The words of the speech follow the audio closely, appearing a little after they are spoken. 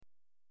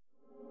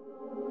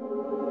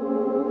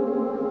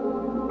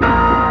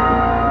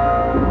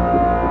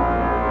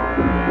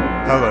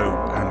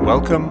Hello and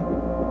welcome.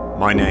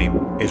 My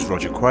name is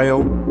Roger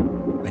Quayle,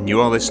 and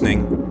you are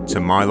listening to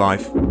My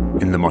Life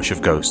in the Mosh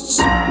of Ghosts.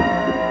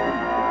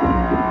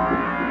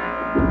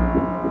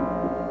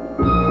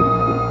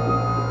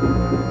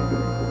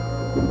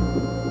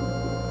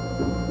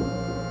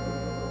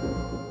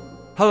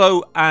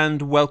 Hello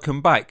and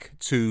welcome back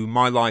to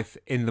My Life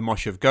in the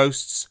Mosh of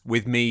Ghosts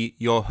with me,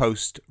 your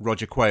host,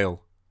 Roger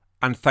Quayle,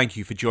 and thank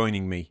you for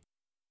joining me.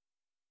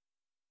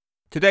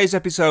 Today's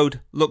episode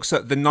looks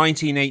at the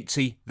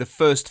 1980 The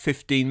First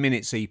 15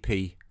 Minutes EP,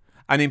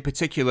 and in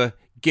particular,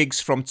 gigs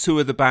from two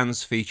of the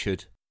bands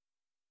featured.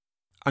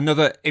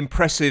 Another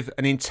impressive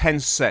and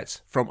intense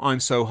set from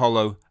I'm So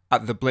Hollow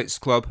at the Blitz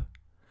Club,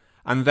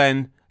 and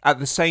then, at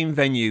the same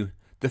venue,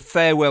 the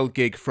farewell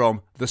gig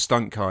from the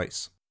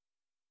Stuntkites.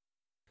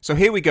 So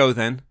here we go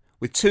then,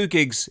 with two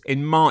gigs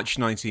in March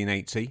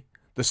 1980,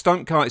 the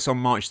Stuntkites on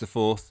March the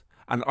 4th,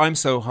 and I'm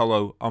So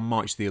Hollow on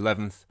March the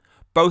 11th,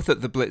 both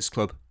at the Blitz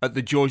Club at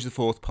the George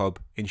IV pub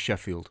in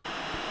Sheffield.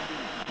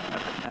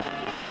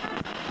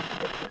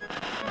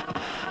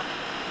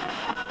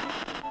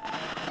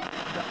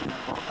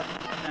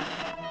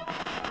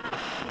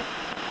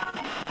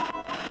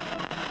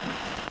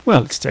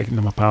 Well, it's taken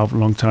them a powerful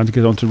long time to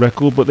get onto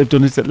record, but they've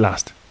done it at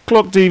last.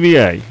 Clock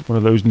DVA, one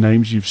of those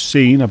names you've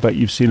seen, I bet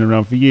you've seen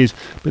around for years,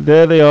 but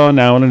there they are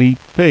now on an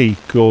EP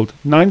called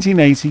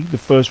 1980 The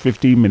First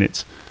 15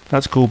 Minutes.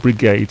 That's called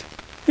Brigade.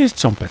 Here's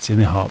Tom Petty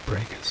and the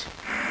Heartbreakers.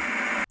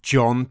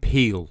 John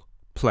Peel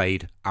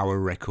played our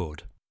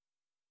record.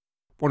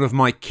 One of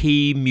my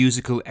key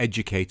musical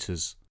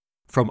educators,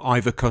 from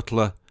Ivor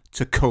Cutler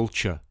to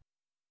Culture,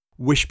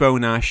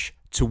 Wishbone Ash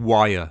to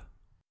Wire.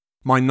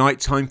 My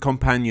nighttime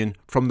companion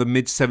from the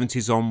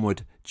mid-70s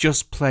onward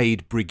just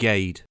played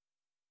Brigade.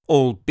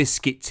 All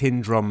biscuit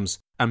tin drums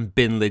and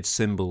bin lid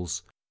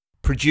cymbals.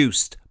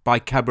 Produced by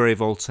Cabaret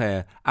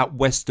Voltaire at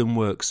Western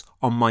Works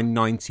on my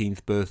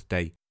 19th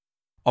birthday.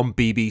 On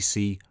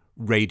BBC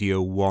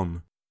Radio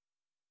 1.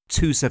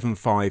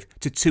 275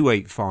 to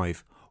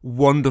 285,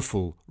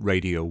 wonderful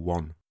Radio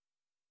 1.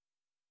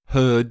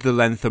 Heard the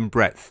length and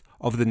breadth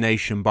of the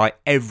nation by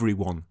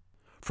everyone,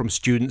 from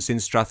students in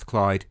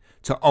Strathclyde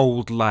to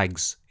old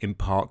lags in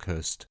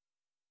Parkhurst.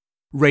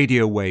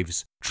 Radio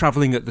waves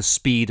travelling at the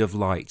speed of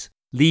light,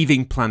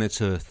 leaving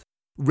planet Earth,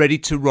 ready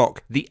to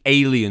rock the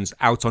aliens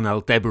out on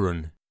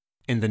Aldebaran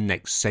in the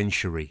next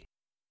century.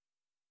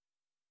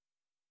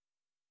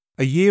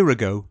 A year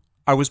ago,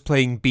 I was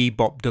playing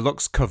Bebop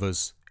Deluxe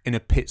covers in a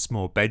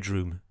Pitsmoor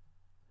bedroom.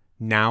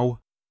 Now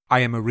I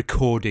am a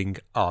recording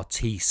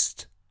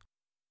artiste.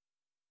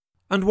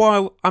 And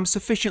while I'm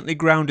sufficiently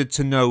grounded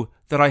to know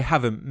that I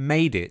haven't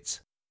made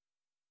it,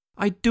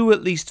 I do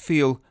at least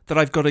feel that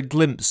I've got a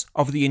glimpse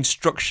of the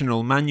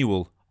instructional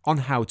manual on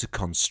how to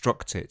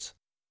construct it.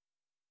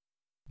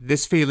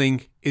 This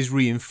feeling is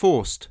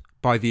reinforced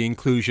by the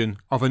inclusion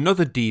of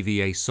another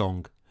DVA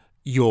song,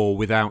 You're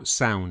Without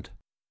Sound,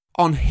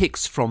 on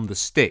Hicks from the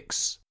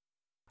Sticks,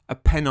 a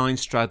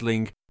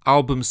Pennine-straddling,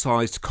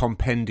 album-sized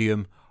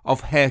compendium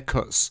of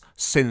haircuts,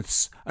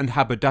 synths and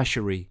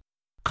haberdashery,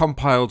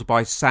 compiled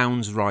by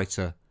sounds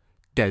writer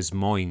Des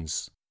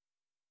Moines.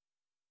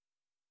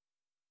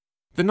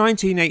 The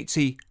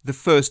 1980 The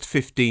First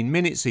 15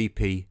 Minutes EP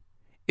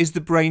is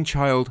the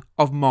brainchild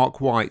of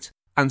Mark White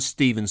and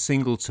Stephen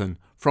Singleton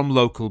from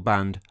local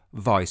band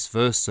Vice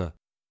Versa.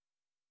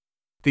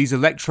 These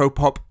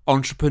electropop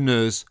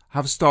entrepreneurs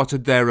have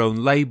started their own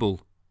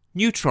label,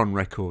 Neutron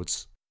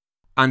Records,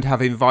 and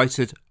have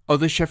invited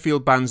other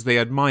Sheffield bands they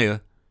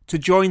admire to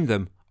join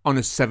them on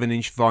a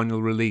 7-inch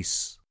vinyl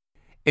release,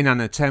 in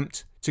an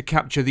attempt to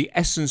capture the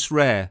essence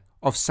rare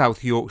of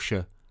South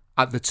Yorkshire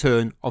at the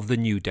turn of the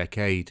new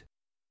decade.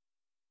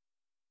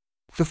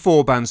 The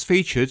four bands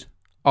featured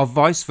are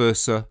Vice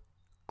Versa,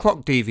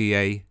 Clock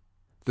DVA,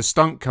 The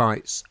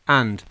Stuntkites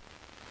and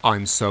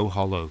I'm So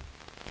Hollow.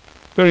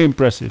 Very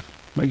impressive.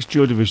 Makes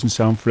Joy Division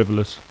sound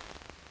frivolous.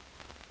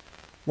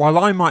 While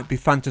I might be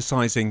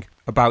fantasising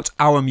about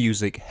our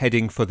music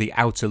heading for the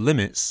outer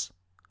limits,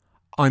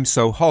 I'm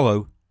So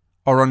Hollow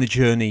are on a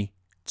journey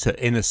to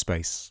inner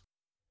space.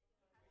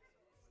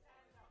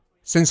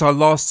 Since I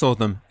last saw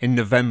them in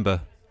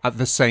November at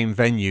the same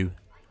venue,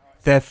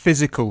 their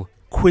physical,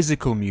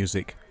 quizzical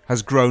music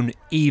has grown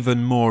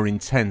even more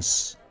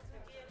intense,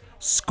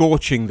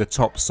 scorching the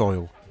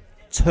topsoil,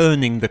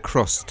 turning the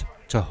crust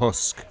to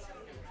husk,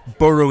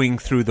 burrowing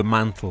through the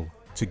mantle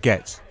to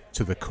get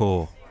to the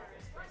core.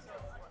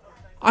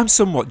 I'm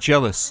somewhat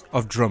jealous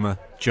of drummer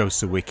Joe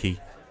Sawicki,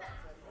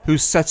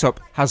 whose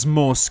setup has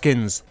more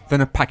skins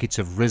than a packet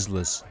of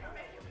Rizzlers.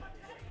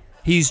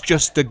 He's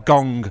just a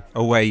gong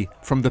away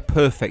from the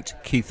perfect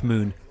Keith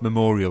Moon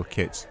memorial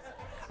kit,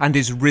 and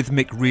his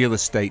rhythmic real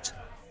estate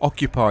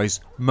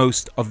occupies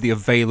most of the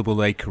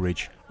available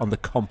acreage on the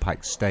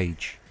compact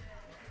stage.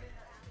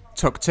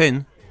 Tucked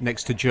in,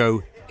 next to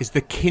Joe, is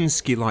the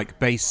Kinski-like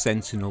bass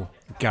sentinel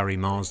Gary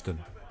Marsden.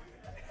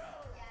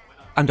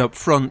 And up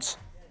front,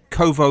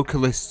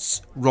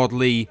 co-vocalists Rod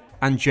Lee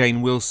and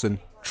Jane Wilson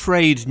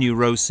trade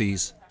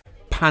neuroses,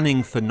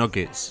 panning for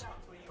nuggets,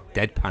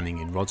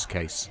 deadpanning in Rod's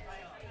case,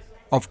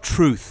 of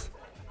truth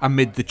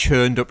amid the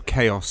churned up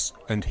chaos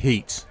and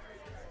heat.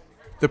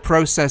 The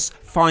process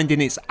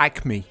finding its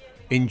acme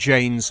in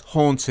Jane's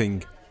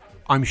haunting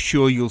 "I'm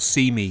sure you'll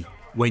see me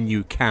when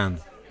you can"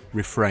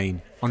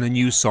 refrain on a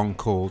new song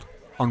called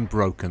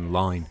Unbroken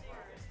Line.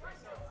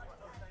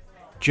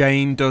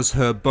 Jane does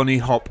her bunny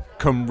hop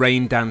come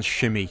rain dance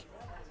shimmy,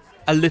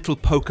 a little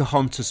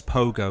Pocahontas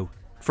pogo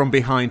from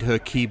behind her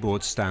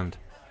keyboard stand,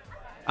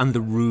 and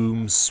the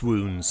room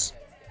swoons.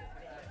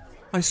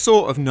 I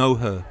sort of know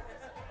her.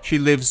 She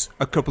lives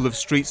a couple of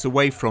streets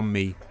away from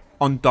me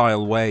on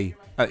Dial Way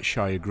at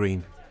Shire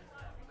Green.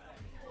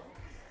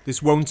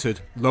 This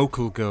wonted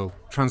local girl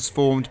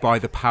transformed by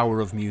the power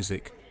of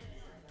music.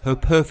 Her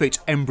perfect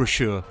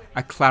embouchure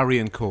a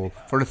clarion call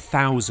for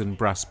 1,000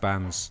 brass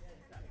bands.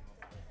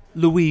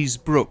 Louise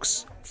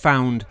Brooks,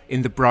 found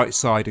in the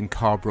Brightside and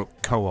Carbrook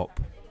Co-op.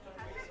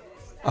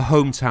 A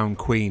hometown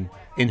queen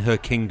in her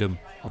kingdom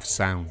of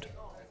sound.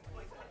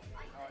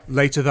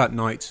 Later that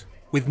night,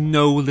 with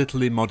no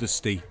little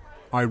immodesty,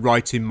 I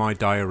write in my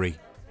diary,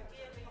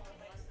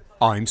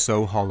 "I'm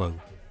So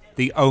Hollow,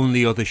 the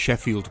only other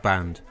Sheffield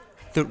band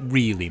that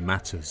really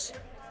matters."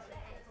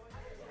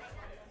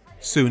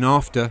 Soon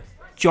after,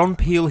 John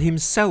Peel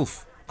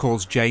himself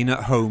calls Jane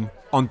at home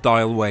on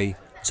Dial Way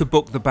to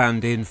book the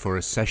band in for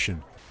a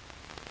session.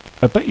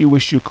 I bet you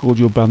wish you called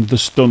your band the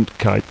Stunt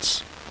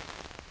Kites.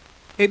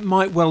 It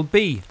might well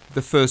be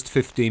the first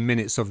 15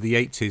 minutes of the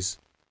 80s,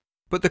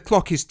 but the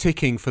clock is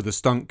ticking for the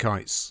Stunt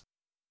Kites.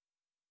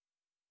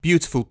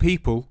 Beautiful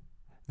People,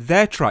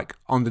 their track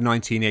on the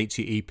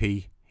 1980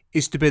 EP,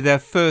 is to be their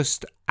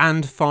first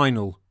and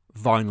final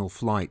vinyl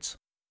flight.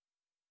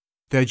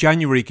 Their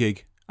January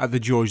gig at the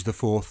George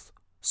IV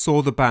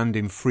saw the band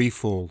in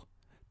freefall,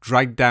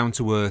 dragged down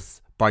to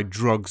earth by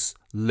drugs,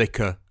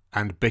 liquor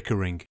and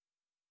bickering.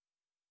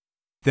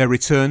 Their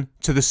return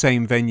to the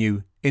same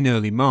venue in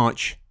early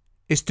March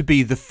is to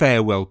be the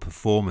farewell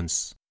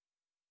performance.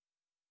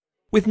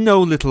 With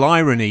no little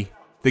irony,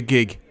 the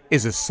gig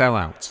is a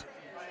sellout.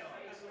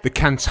 The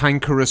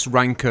cantankerous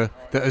rancour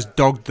that has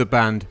dogged the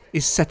band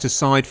is set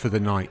aside for the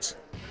night,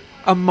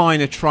 a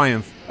minor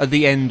triumph at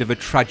the end of a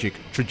tragic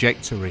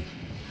trajectory.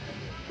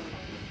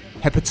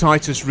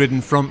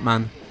 Hepatitis-ridden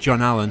frontman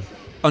John Allen,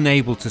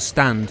 unable to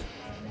stand,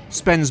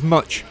 spends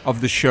much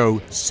of the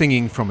show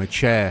singing from a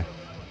chair.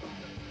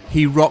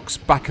 He rocks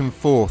back and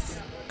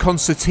forth,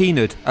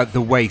 concertinaed at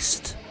the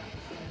waist.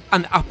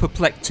 An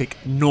apoplectic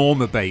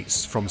Norma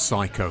Bates from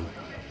Psycho,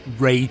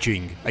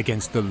 raging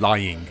against the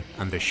lying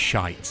and the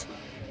shite.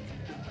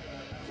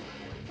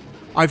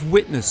 I've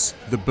witnessed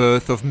the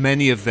birth of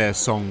many of their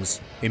songs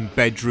in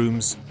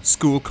bedrooms,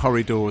 school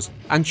corridors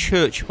and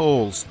church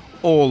halls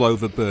all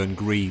over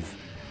Burngreave.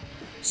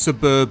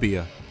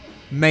 Suburbia,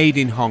 Made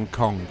in Hong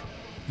Kong,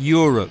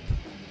 Europe,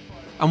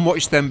 and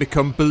watched them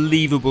become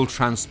believable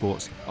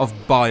transports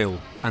of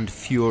bile and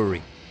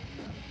fury.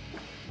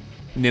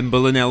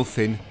 Nimble and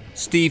Elfin,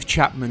 Steve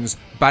Chapman's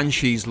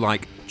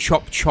Banshees-like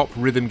chop-chop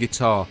rhythm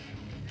guitar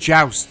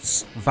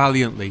jousts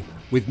valiantly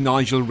with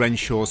Nigel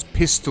Renshaw's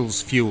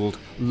pistols-fuelled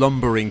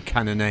lumbering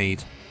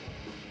cannonade.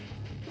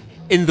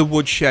 In the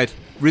woodshed,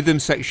 rhythm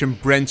section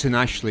Brent and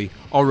Ashley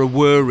are a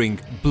whirring,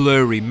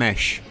 blurry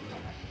mesh,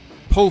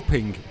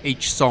 pulping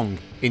each song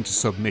into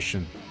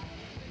submission.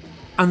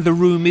 And the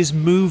room is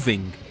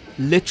moving,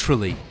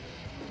 literally.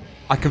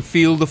 I can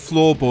feel the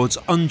floorboards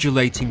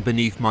undulating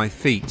beneath my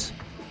feet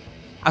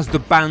as the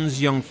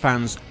band's young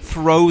fans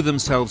throw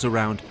themselves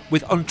around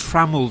with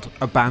untrammelled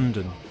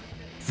abandon,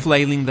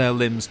 flailing their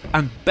limbs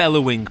and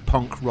bellowing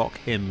punk rock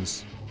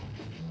hymns.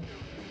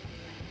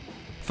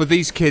 For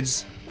these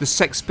kids, the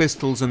Sex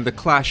Pistols and the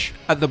Clash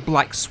at the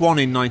Black Swan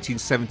in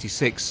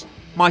 1976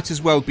 might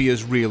as well be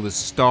as real as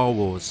Star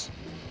Wars.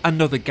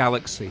 Another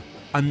galaxy,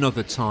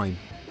 another time.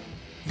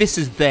 This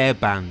is their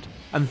band,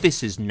 and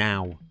this is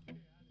now.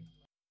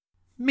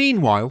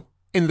 Meanwhile,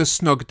 in the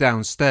snug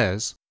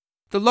downstairs,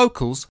 the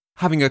locals,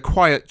 having a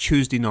quiet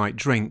Tuesday night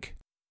drink,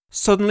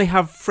 suddenly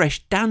have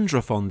fresh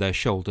dandruff on their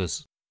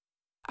shoulders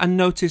and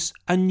notice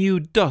a new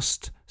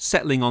dust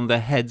settling on the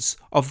heads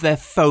of their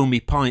foamy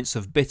pints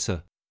of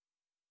bitter,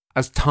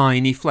 as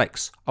tiny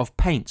flecks of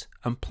paint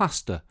and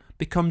plaster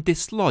become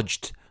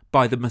dislodged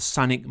by the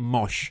Masonic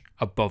mosh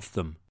above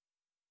them.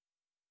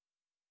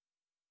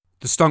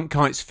 The Stunt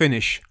Kites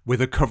finish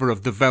with a cover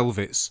of The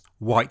Velvets'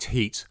 White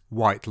Heat,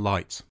 White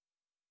Light.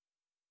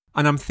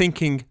 And I'm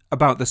thinking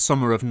about the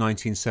summer of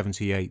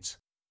 1978,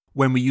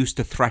 when we used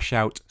to thrash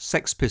out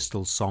Sex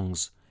Pistols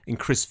songs in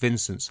Chris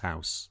Vincent's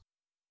house.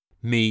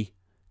 Me,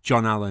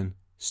 John Allen,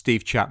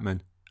 Steve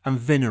Chapman and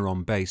Vinner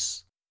on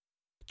bass.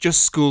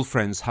 Just school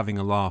friends having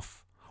a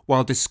laugh,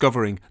 while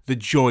discovering the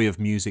joy of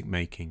music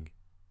making.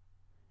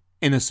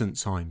 Innocent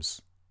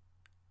times.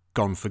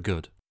 Gone for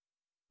good.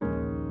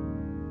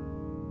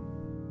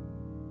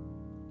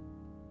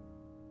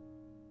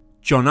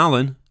 John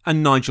Allen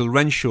and Nigel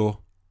Renshaw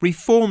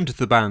reformed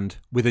the band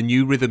with a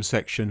new rhythm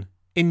section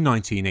in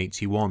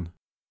 1981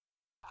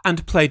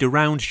 and played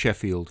around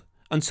Sheffield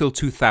until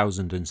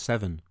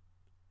 2007.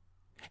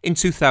 In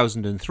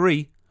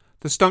 2003,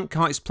 the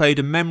Stuntkites played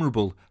a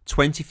memorable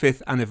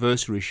 25th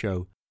anniversary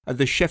show at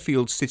the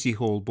Sheffield City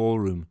Hall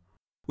Ballroom,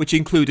 which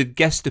included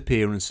guest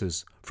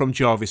appearances from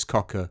Jarvis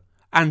Cocker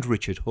and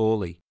Richard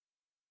Hawley.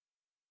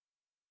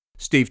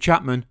 Steve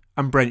Chapman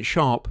and Brent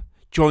Sharp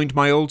joined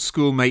my old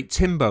schoolmate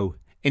Timbo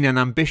in an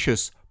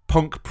ambitious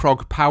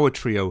punk-prog power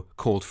trio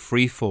called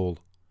Freefall,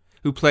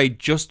 who played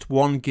just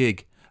one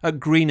gig at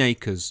Green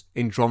Acres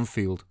in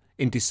Dronfield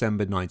in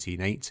December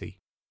 1980.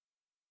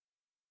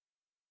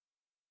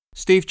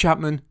 Steve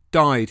Chapman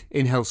died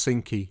in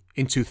Helsinki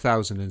in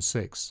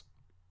 2006.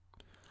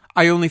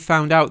 I only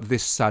found out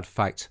this sad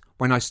fact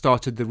when I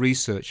started the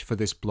research for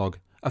this blog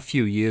a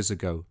few years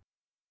ago.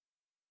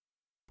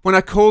 When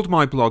I called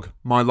my blog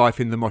My Life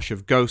in the Mosh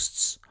of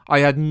Ghosts, I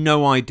had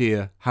no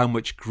idea how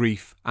much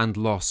grief and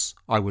loss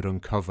I would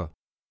uncover.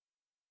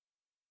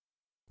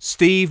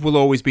 Steve will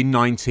always be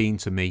 19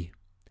 to me,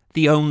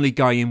 the only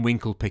guy in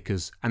winkle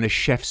pickers and a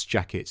chef's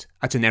jacket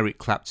at an Eric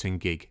Clapton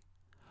gig,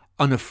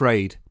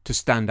 unafraid to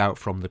stand out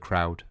from the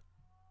crowd.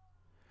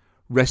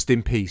 Rest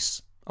in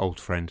peace, old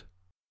friend.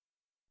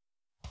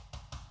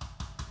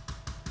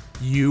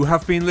 You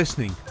have been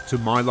listening to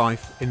My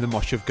Life in the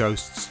Mosh of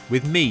Ghosts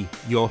with me,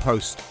 your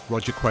host,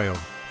 Roger Quayle.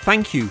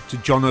 Thank you to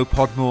John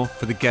O'Podmore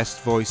for the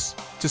guest voice,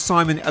 to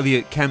Simon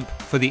Elliott Kemp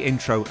for the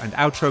intro and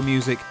outro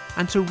music,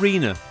 and to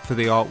Rena for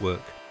the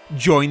artwork.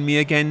 Join me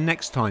again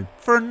next time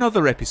for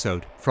another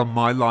episode from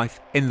My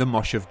Life in the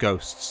Mosh of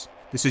Ghosts.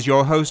 This is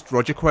your host,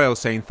 Roger Quayle,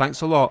 saying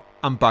thanks a lot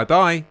and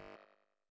bye-bye.